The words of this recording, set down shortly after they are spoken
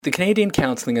The Canadian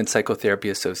Counselling and Psychotherapy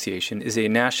Association is a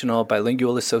national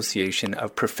bilingual association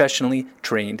of professionally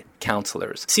trained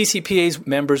counsellors. CCPA's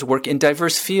members work in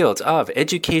diverse fields of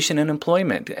education and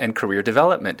employment and career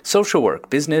development, social work,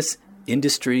 business,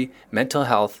 industry, mental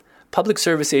health, public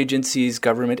service agencies,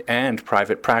 government, and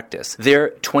private practice.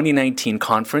 Their 2019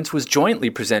 conference was jointly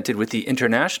presented with the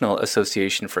International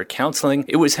Association for Counselling.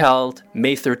 It was held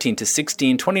May 13 to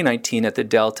 16, 2019 at the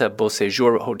Delta Beau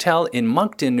Séjour Hotel in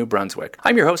Moncton, New Brunswick.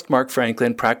 I'm your host, Mark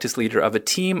Franklin, practice leader of a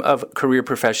team of career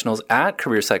professionals at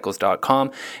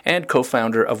careercycles.com and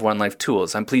co-founder of One Life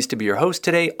Tools. I'm pleased to be your host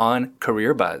today on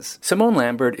Career Buzz. Simone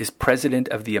Lambert is president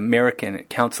of the American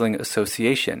Counselling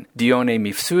Association. Dione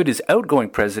Mifsud is outgoing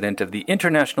president of the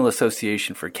International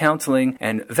Association for Counselling,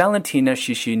 and Valentina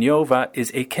Chichiniova is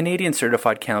a Canadian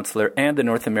certified counselor and the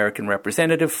North American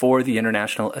representative for the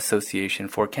International Association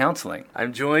for Counselling.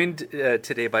 I'm joined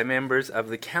today by members of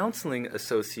the Counselling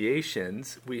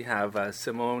Associations. We have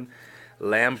Simone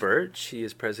Lambert. She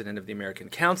is president of the American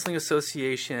Counselling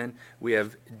Association. We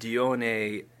have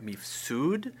Dione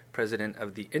Mifsud, president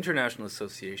of the International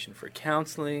Association for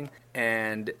Counselling,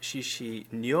 and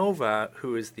Chichiniova,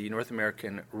 who is the North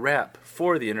American rep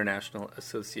for the International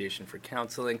Association for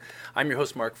Counselling. I'm your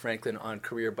host, Mark Franklin, on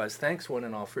Career Buzz. Thanks, one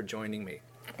and all, for joining me.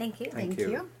 Thank you. Thank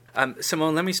you.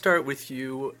 Simone, let me start with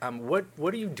you.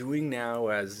 What are you doing now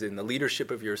as in the leadership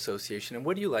of your association, and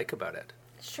what do you like about it?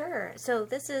 Sure. So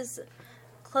this is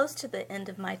close to the end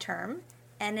of my term,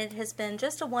 and it has been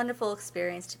just a wonderful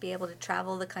experience to be able to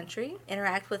travel the country,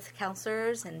 interact with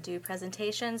counselors and do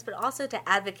presentations, but also to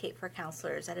advocate for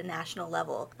counselors at a national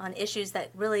level on issues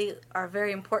that really are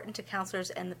very important to counselors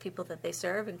and the people that they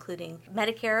serve, including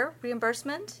Medicare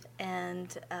reimbursement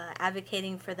and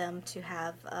advocating for them to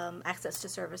have access to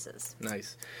services.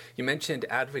 Nice. You mentioned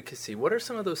advocacy. What are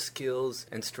some of those skills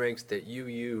and strengths that you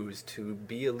use to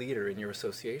be a leader in your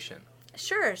association?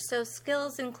 Sure. So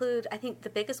skills include, I think the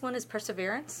biggest one is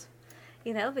perseverance,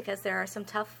 because there are some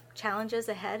tough challenges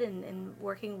ahead in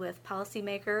working with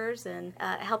policymakers and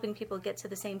helping people get to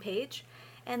the same page.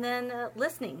 And then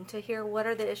listening to hear what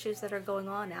are the issues that are going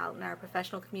on out in our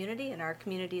professional community and our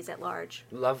communities at large.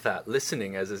 Love that.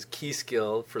 Listening as a key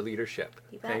skill for leadership.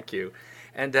 You bet. Thank you.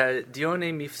 And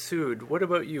Dione Mifsud, what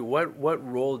about you? What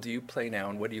role do you play now,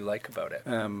 and what do you like about it?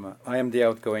 I am the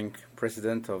outgoing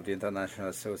president of the International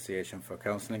Association for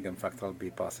Counselling. In fact, I'll be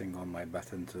passing on my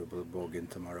baton to Bill Bogan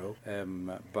tomorrow.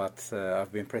 But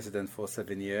I've been president for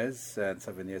 7 years, and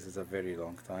 7 years is a very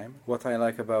long time. What I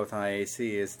like about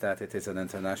IAC is that it is an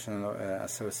international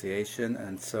association,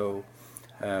 and so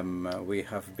we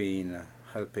have been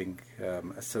helping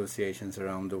associations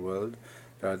around the world.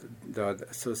 There are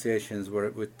associations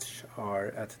which are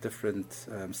at different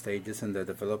stages in their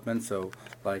development. So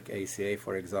like ACA,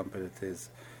 for example, it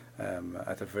is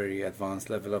at a very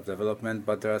advanced level of development.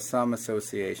 But there are some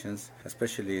associations,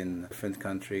 especially in different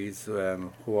countries,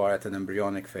 who are at an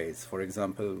embryonic phase. For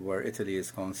example, where Italy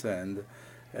is concerned,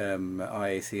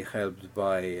 IAC helped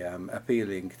by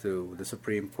appealing to the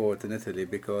Supreme Court in Italy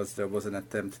because there was an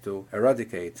attempt to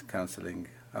eradicate counselling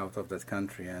out of that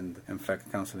country, and in fact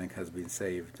counselling has been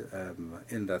saved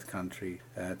in that country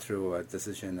through a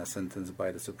decision, a sentence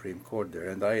by the Supreme Court there,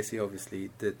 and IAC obviously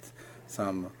did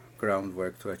some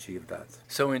groundwork to achieve that.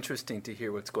 So interesting to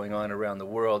hear what's going on around the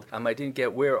world. I didn't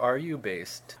get, where are you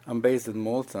based? I'm based in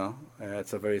Malta.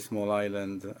 It's a very small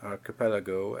island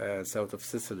archipelago south of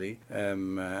Sicily,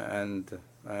 and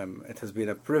it has been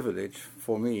a privilege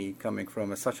for me, coming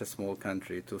from such a small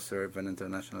country, to serve an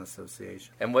international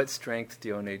association. And what strength,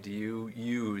 Dione, do you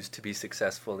use to be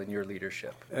successful in your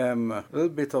leadership? A little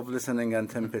bit of listening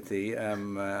and empathy.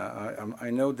 I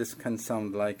know this can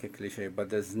sound like a cliche, but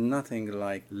there's nothing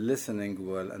like listening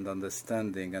well and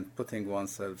understanding and putting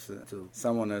oneself into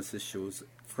someone else's shoes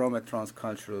from a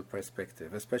transcultural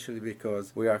perspective, especially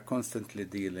because we are constantly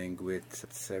dealing with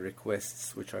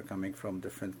requests which are coming from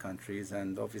different countries,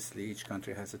 and obviously each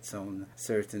country has its own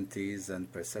certainties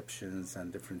and perceptions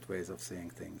and different ways of seeing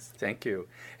things. Thank you.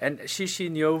 And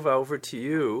Chichiniova, over to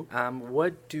you.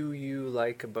 What do you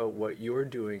like about what you're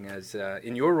doing as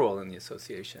in your role in the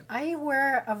association? I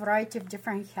wear a variety of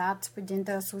different hats within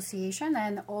the association,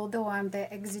 and although I'm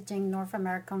the exiting North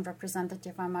American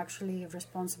representative, I'm actually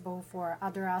responsible for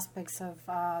other aspects of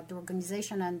the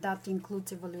organization, and that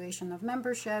includes evaluation of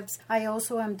memberships. I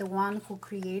also am the one who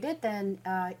created and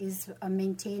is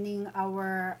maintaining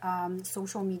our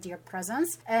social media presence.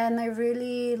 And I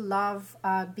really love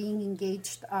being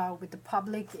engaged with the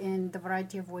public in the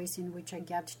variety of ways in which I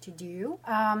get to do.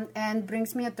 And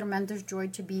brings me a tremendous joy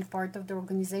to be part of the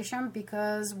organization,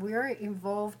 because we're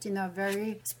involved in a very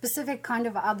specific kind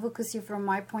of advocacy from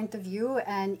my point of view.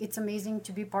 And it's amazing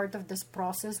to be part of this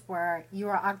process where you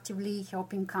are actively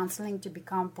helping counseling to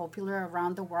become popular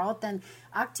around the world and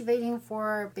activating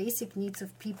for basic needs of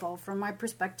people. From my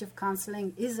perspective, counseling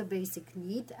is a basic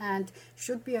need and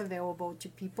should be available to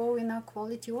people in a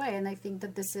quality way. And I think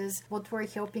that this is what we're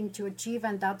helping to achieve,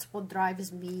 and that's what drives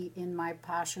me in my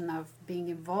passion of being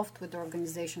involved with the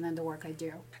organization and the work I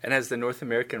do. And as the North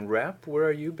American rep, where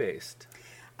are you based?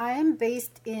 I am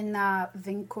based in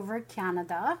Vancouver,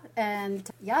 Canada, and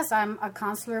yes, I'm a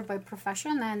counselor by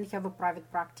profession and have a private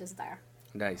practice there.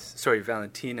 Nice. Sorry,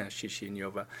 Valentina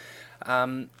Chichiniova.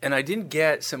 And I didn't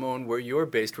get, Simone, where you're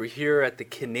based. We're here at the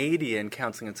Canadian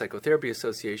Counselling and Psychotherapy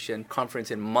Association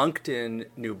conference in Moncton,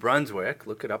 New Brunswick.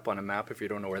 Look it up on a map if you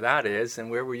don't know where that is.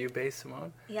 And where were you based,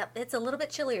 Simone? Yep, it's a little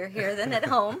bit chillier here than at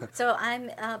home. So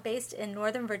I'm based in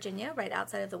Northern Virginia, right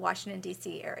outside of the Washington,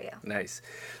 D.C. area. Nice.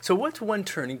 So what's one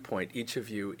turning point, each of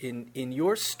you, in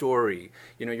your story?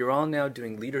 You know, you're all now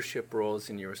doing leadership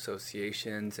roles in your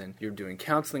associations, and you're doing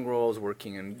counseling roles,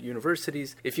 working in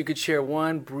universities. If you could share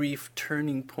one brief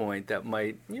turning point that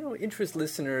might, interest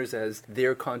listeners as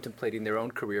they're contemplating their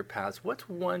own career paths, what's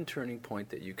one turning point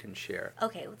that you can share?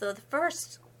 Okay, so the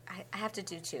first, I have to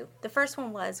do two. The first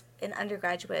one was in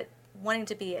undergraduate, wanting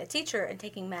to be a teacher and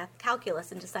taking math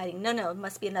calculus and deciding, no, it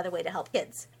must be another way to help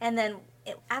kids. And then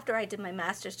after I did my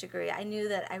master's degree, I knew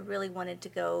that I really wanted to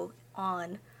go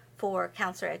on for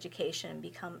counselor education and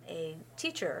become a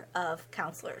teacher of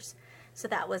counselors. So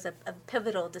that was a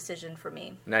pivotal decision for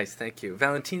me. Nice, thank you.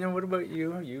 Valentina, what about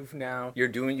you? You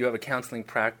have a counseling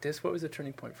practice. What was the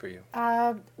turning point for you?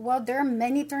 Well, there are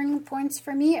many turning points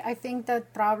for me. I think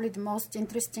that probably the most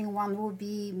interesting one will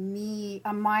be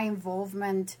my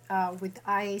involvement with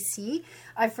IAC.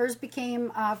 I first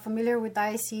became familiar with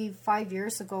IAC 5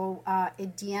 years ago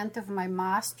at the end of my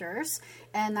master's,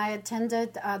 and I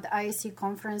attended the IAC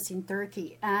conference in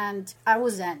Turkey, and I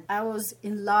was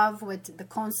in love with the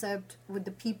concept, with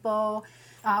the people,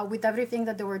 with everything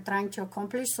that they were trying to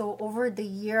accomplish. So over the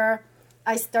year,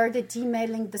 I started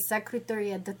emailing the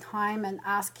secretary at the time and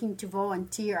asking to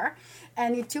volunteer.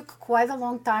 And it took quite a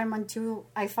long time until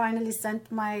I finally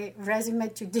sent my resume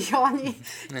to Dione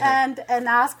and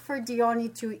asked for Dione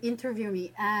to interview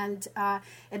me. And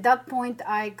at that point,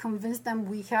 I convinced them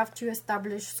we have to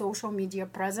establish social media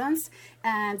presence.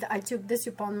 And I took this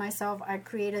upon myself. I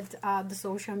created the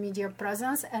social media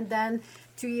presence. And then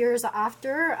 2 years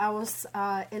after, I was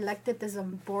elected as a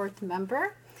board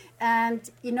member. And,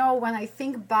 when I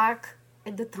think back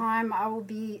at the time, I will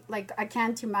be like, I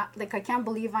can't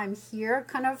believe I'm here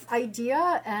kind of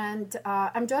idea. And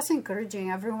I'm just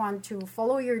encouraging everyone to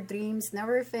follow your dreams.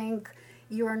 Never think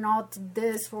you're not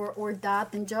this or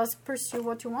that, and just pursue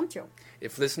what you want to.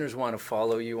 If listeners want to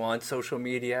follow you on social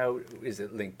media, is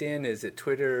it LinkedIn? Is it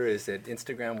Twitter? Is it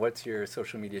Instagram? What's your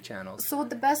social media channels? So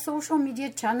the best social media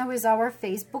channel is our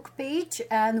Facebook page,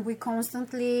 and we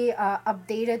constantly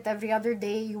update it every other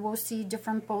day. You will see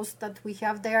different posts that we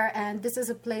have there, and this is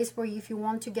a place where if you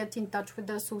want to get in touch with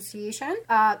the association,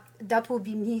 that will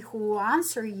be me who will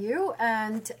answer you,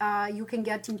 and you can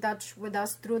get in touch with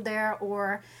us through there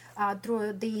or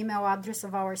through the email address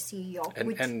of our CEO.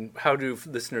 And how do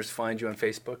listeners find you on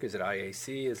Facebook? Is it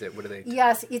IAC? What are they?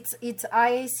 Yes, it's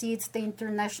IAC. It's the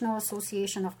International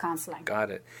Association of Counseling. Got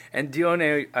it. And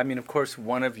Dione, of course,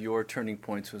 one of your turning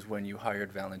points was when you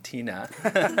hired Valentina.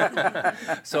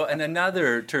 So, and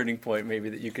another turning point maybe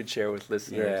that you could share with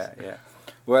listeners. Yeah.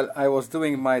 Well, I was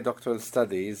doing my doctoral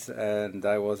studies, and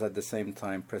I was at the same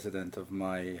time president of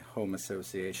my home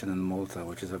association in Malta,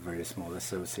 which is a very small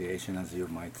association, as you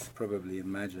might probably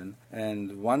imagine.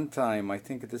 And one time, I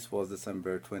think this was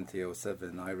December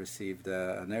 2007, I received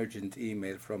an urgent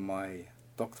email from my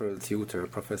doctoral tutor,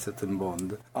 Professor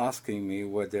Timbond, asking me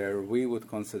whether we would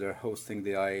consider hosting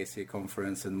the IAC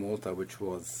conference in Malta, which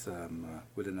was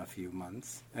within a few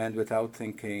months. And without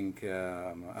thinking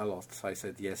a lot, I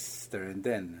said yes there and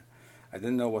then. I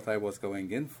didn't know what I was going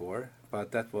in for,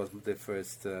 but that was the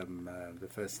first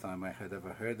time I had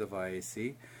ever heard of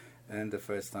IAC. and the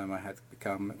first time I had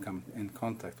come in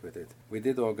contact with it. We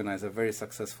did organize a very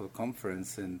successful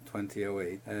conference in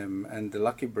 2008, and the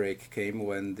lucky break came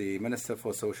when the Minister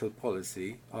for Social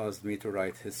Policy asked me to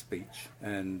write his speech.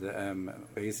 And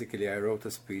basically I wrote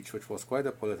a speech which was quite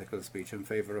a political speech in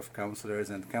favor of counsellors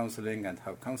and counselling and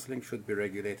how counselling should be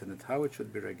regulated and how it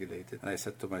should be regulated. And I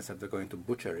said to myself, they're going to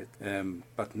butcher it.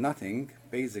 But nothing.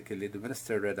 Basically, the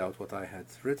minister read out what I had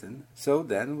written. So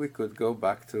then we could go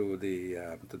back to the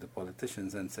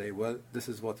politicians and say, well, this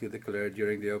is what you declared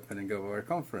during the opening of our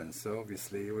conference. So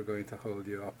obviously, we're going to hold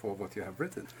you up for what you have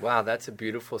written. Wow, that's a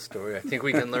beautiful story. I think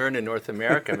we can learn in North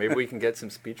America. Maybe we can get some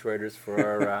speechwriters for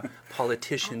our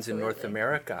politicians in North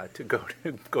America to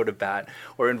go to bat,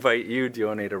 or invite you,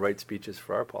 Dione, to write speeches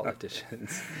for our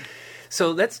politicians. So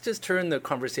let's just turn the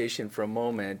conversation for a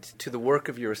moment to the work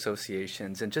of your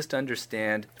associations and just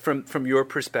understand from your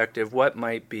perspective what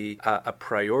might be a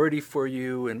priority for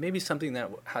you and maybe something that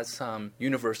has some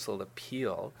universal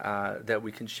appeal that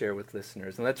we can share with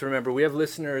listeners. And let's remember, we have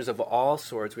listeners of all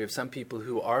sorts. We have some people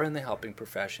who are in the helping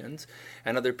professions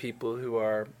and other people who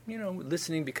are,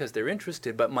 listening because they're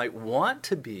interested but might want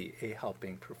to be a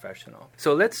helping professional.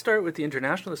 So let's start with the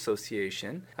International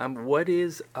Association. What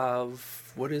is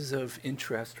of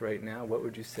interest right now? What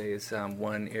would you say is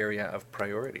one area of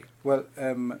priority? Well,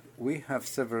 we have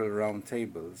several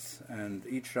roundtables, and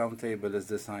each roundtable is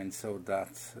designed so that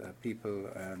people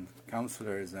and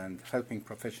counselors and helping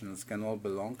professionals can all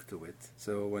belong to it.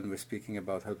 So when we're speaking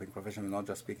about helping professionals, we're not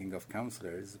just speaking of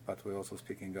counselors, but we're also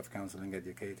speaking of counseling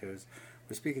educators.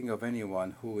 We're speaking of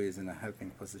anyone who is in a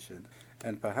helping position.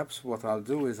 And perhaps what I'll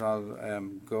do is I'll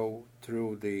go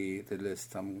through the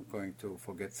list. I'm going to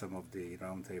forget some of the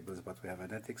roundtables, but we have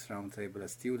an ethics roundtable, a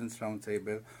students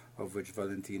roundtable, of which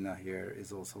Valentina here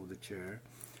is also the chair.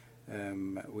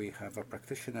 We have a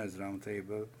practitioners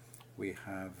roundtable. We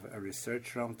have a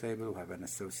research roundtable. We have an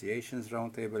associations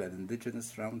roundtable, an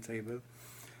indigenous roundtable.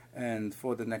 And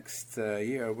for the next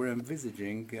year, we're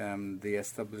envisaging the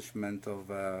establishment of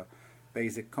a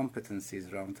basic competencies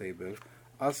roundtable.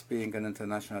 Us being an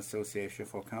international association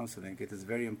for counselling, it is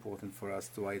very important for us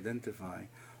to identify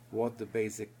what the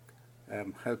basic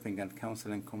helping and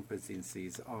counselling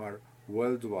competencies are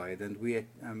worldwide, and we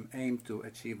aim to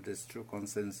achieve this through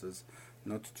consensus,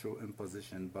 not through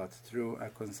imposition, but through a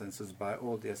consensus by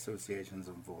all the associations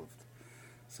involved.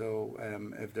 So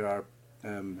if there are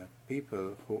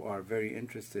people who are very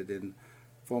interested in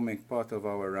forming part of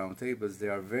our roundtables, they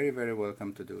are very, very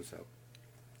welcome to do so.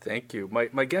 Thank you.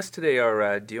 My guests today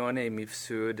are Dione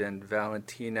Mifsud and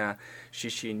Valentina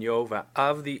Chichiniova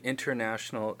of the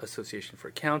International Association for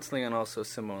Counseling, and also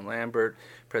Simone Lambert,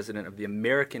 president of the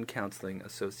American Counseling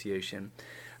Association.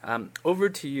 Over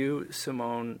to you,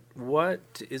 Simone.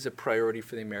 What is a priority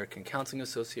for the American Counseling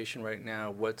Association right now?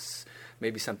 What's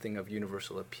maybe something of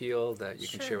universal appeal that you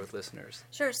can share with listeners?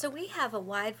 Sure. So we have a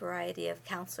wide variety of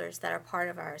counselors that are part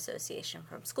of our association,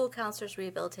 from school counselors,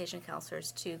 rehabilitation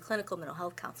counselors, to clinical mental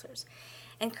health counselors.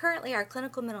 And currently our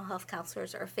clinical mental health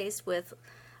counselors are faced with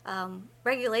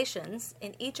regulations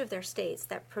in each of their states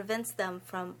that prevents them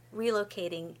from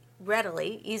relocating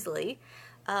easily,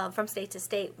 from state to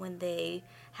state when they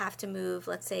have to move,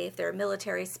 let's say if they're a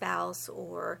military spouse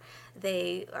or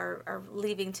they are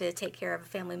leaving to take care of a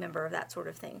family member, that sort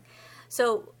of thing.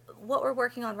 So what we're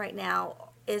working on right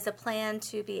now is a plan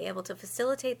to be able to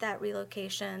facilitate that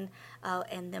relocation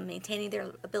and them maintaining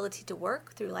their ability to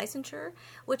work through licensure,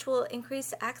 which will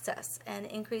increase access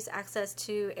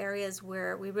to areas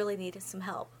where we really need some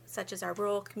help, such as our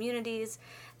rural communities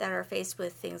that are faced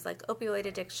with things like opioid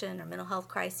addiction or mental health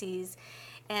crises.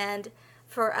 And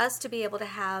for us to be able to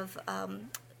have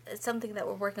something that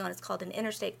we're working on, it's called an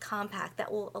interstate compact that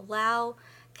will allow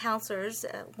counselors,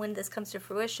 when this comes to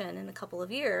fruition in a couple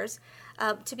of years,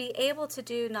 to be able to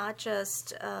do not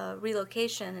just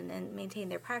relocation and maintain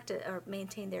their practice or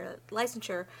maintain their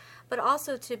licensure, but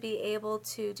also to be able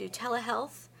to do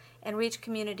telehealth and reach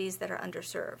communities that are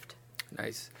underserved.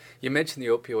 Nice. You mentioned the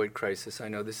opioid crisis. I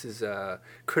know this is a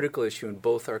critical issue in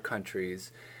both our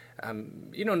countries.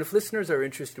 And if listeners are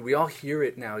interested, we all hear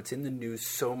it now. It's in the news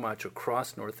so much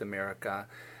across North America.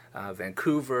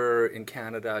 Vancouver in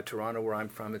Canada, Toronto where I'm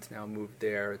from, it's now moved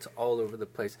there. It's all over the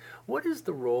place. What is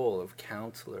the role of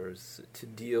counselors to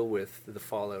deal with the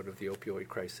fallout of the opioid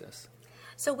crisis?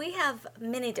 So we have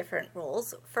many different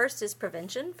roles. First is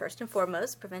prevention, first and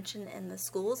foremost, prevention in the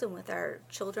schools and with our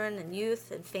children and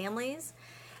youth and families.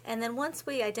 And then once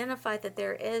we identify that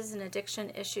there is an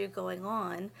addiction issue going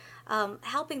on,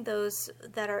 helping those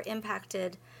that are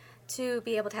impacted to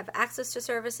be able to have access to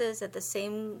services at the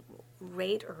same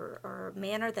rate or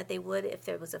manner that they would if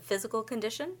there was a physical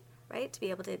condition, right? To be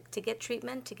able to get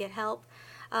treatment, to get help.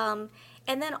 And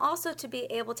then also to be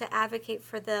able to advocate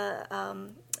for the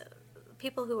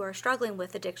people who are struggling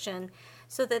with addiction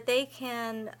so that they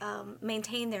can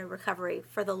maintain their recovery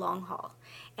for the long haul.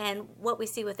 And what we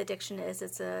see with addiction is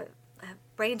it's a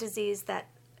brain disease that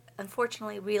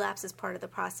unfortunately relapse is part of the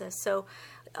process. So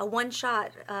a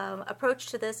one-shot approach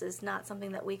to this is not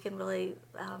something that we can really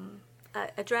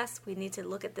address. We need to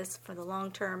look at this for the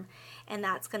long term, and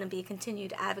that's going to be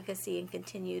continued advocacy and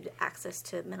continued access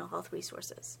to mental health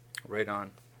resources. Right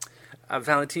on.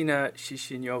 Valentina,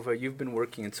 Chichiniova, you've been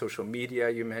working in social media.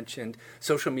 You mentioned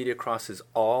social media crosses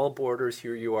all borders.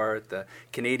 Here you are at the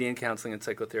Canadian Counselling and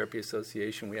Psychotherapy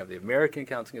Association. We have the American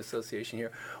Counselling Association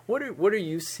here. What are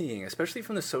you seeing, especially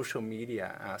from the social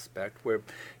media aspect, where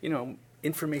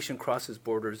information crosses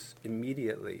borders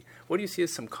immediately? What do you see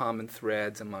as some common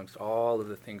threads amongst all of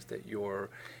the things that you're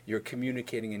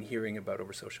communicating and hearing about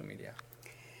over social media?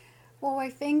 Well, I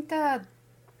think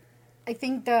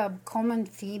the common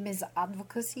theme is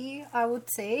advocacy, I would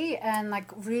say, and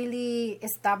really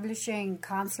establishing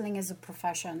counseling as a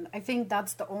profession. I think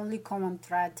that's the only common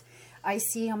thread I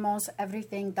see amongst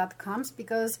everything that comes,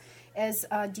 because as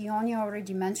Dione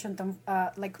already mentioned,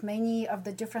 many of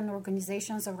the different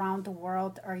organizations around the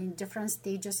world are in different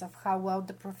stages of how well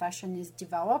the profession is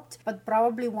developed. But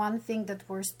probably one thing that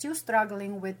we're still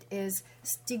struggling with is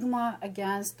stigma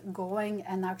against going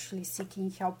and actually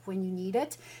seeking help when you need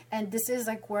it. And this is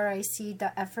where I see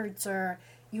the efforts are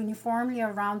uniformly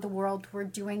around the world. We're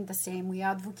doing the same. We're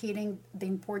advocating the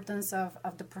importance of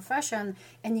the profession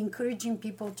and encouraging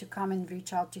people to come and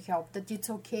reach out to help, that it's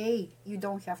okay. You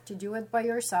don't have to do it by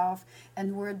yourself,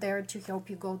 and we're there to help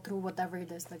you go through whatever it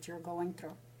is that you're going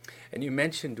through. And you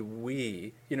mentioned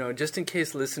just in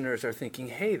case listeners are thinking,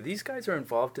 hey, these guys are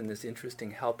involved in this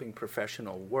interesting helping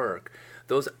professional work.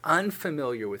 Those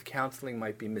unfamiliar with counseling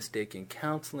might be mistaking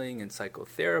counseling and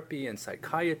psychotherapy and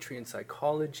psychiatry and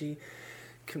psychology.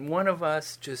 Can one of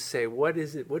us just say, what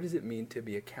does it mean to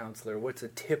be a counselor? What's a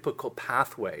typical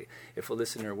pathway, if a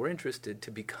listener were interested,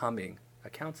 to becoming a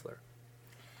counselor?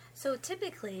 So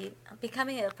typically,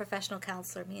 becoming a professional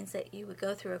counselor means that you would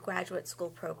go through a graduate school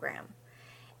program.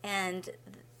 And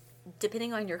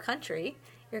depending on your country,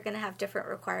 you're going to have different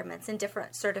requirements and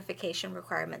different certification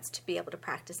requirements to be able to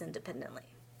practice independently.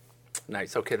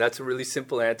 Nice. Okay, that's a really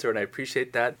simple answer, and I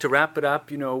appreciate that. To wrap it up,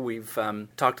 we've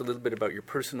talked a little bit about your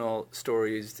personal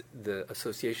stories, the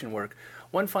association work.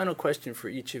 One final question for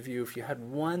each of you. If you had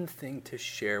one thing to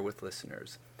share with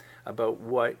listeners about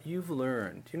what you've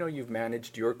learned, you've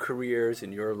managed your careers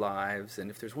and your lives, and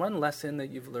if there's one lesson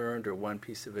that you've learned or one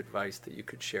piece of advice that you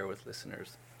could share with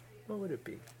listeners, what would it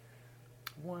be?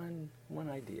 One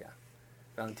idea.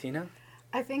 Valentina?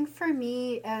 I think for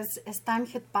me, as time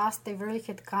had passed, I really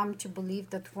had come to believe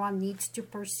that one needs to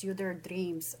pursue their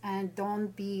dreams and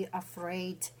don't be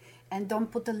afraid and don't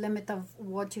put a limit of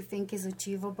what you think is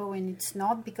achievable and it's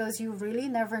not, because you really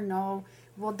never know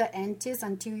what the end is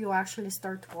until you actually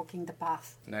start walking the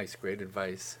path. Nice, great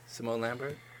advice. Simone,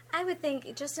 Lambert? I would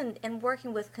think just in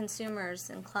working with consumers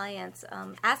and clients,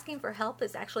 asking for help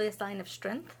is actually a sign of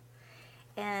strength.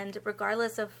 And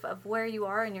regardless of where you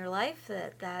are in your life,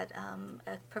 that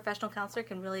a professional counselor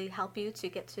can really help you to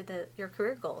get to your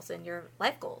career goals and your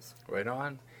life goals. Right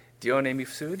on. Dione,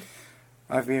 Mifsud?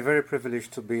 I've been very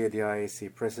privileged to be the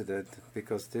IAC president,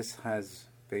 because this has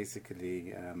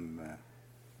basically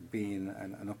been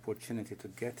an opportunity to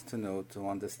get to know, to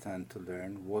understand, to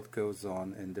learn what goes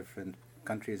on in different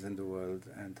countries in the world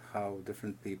and how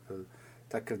different people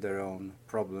tackle their own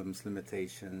problems,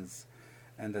 limitations,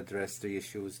 and address the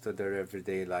issues to their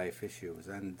everyday life issues.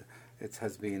 And it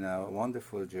has been a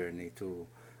wonderful journey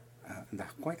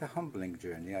quite a humbling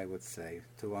journey, I would say,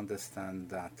 to understand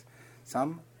that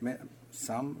some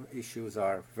issues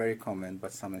are very common,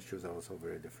 but some issues are also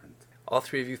very different. All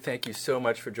three of you, thank you so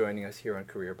much for joining us here on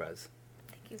Career Buzz.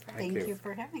 Thank you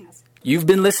for having us. You've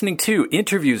been listening to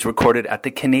interviews recorded at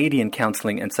the Canadian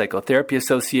Counselling and Psychotherapy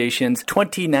Association's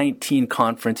 2019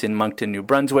 conference in Moncton, New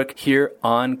Brunswick, here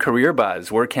on Career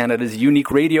Buzz. We're Canada's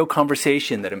unique radio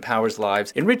conversation that empowers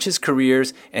lives, enriches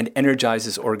careers, and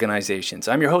energizes organizations.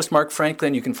 I'm your host, Mark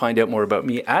Franklin. You can find out more about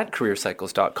me at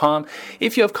careercycles.com.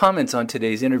 If you have comments on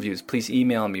today's interviews, please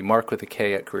email me,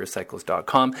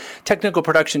 mark@careercycles.com. Technical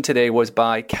production today was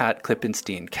by Kat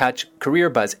Klippenstein. Catch Career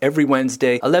Buzz every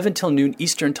Wednesday, 11 till noon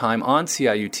Eastern Time on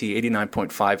CIUT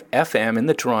 89.5 FM in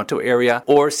the Toronto area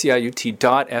or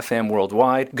CIUT.FM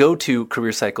worldwide. Go to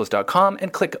careercycles.com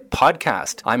and click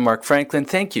podcast. I'm Mark Franklin.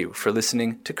 Thank you for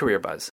listening to Career Buzz.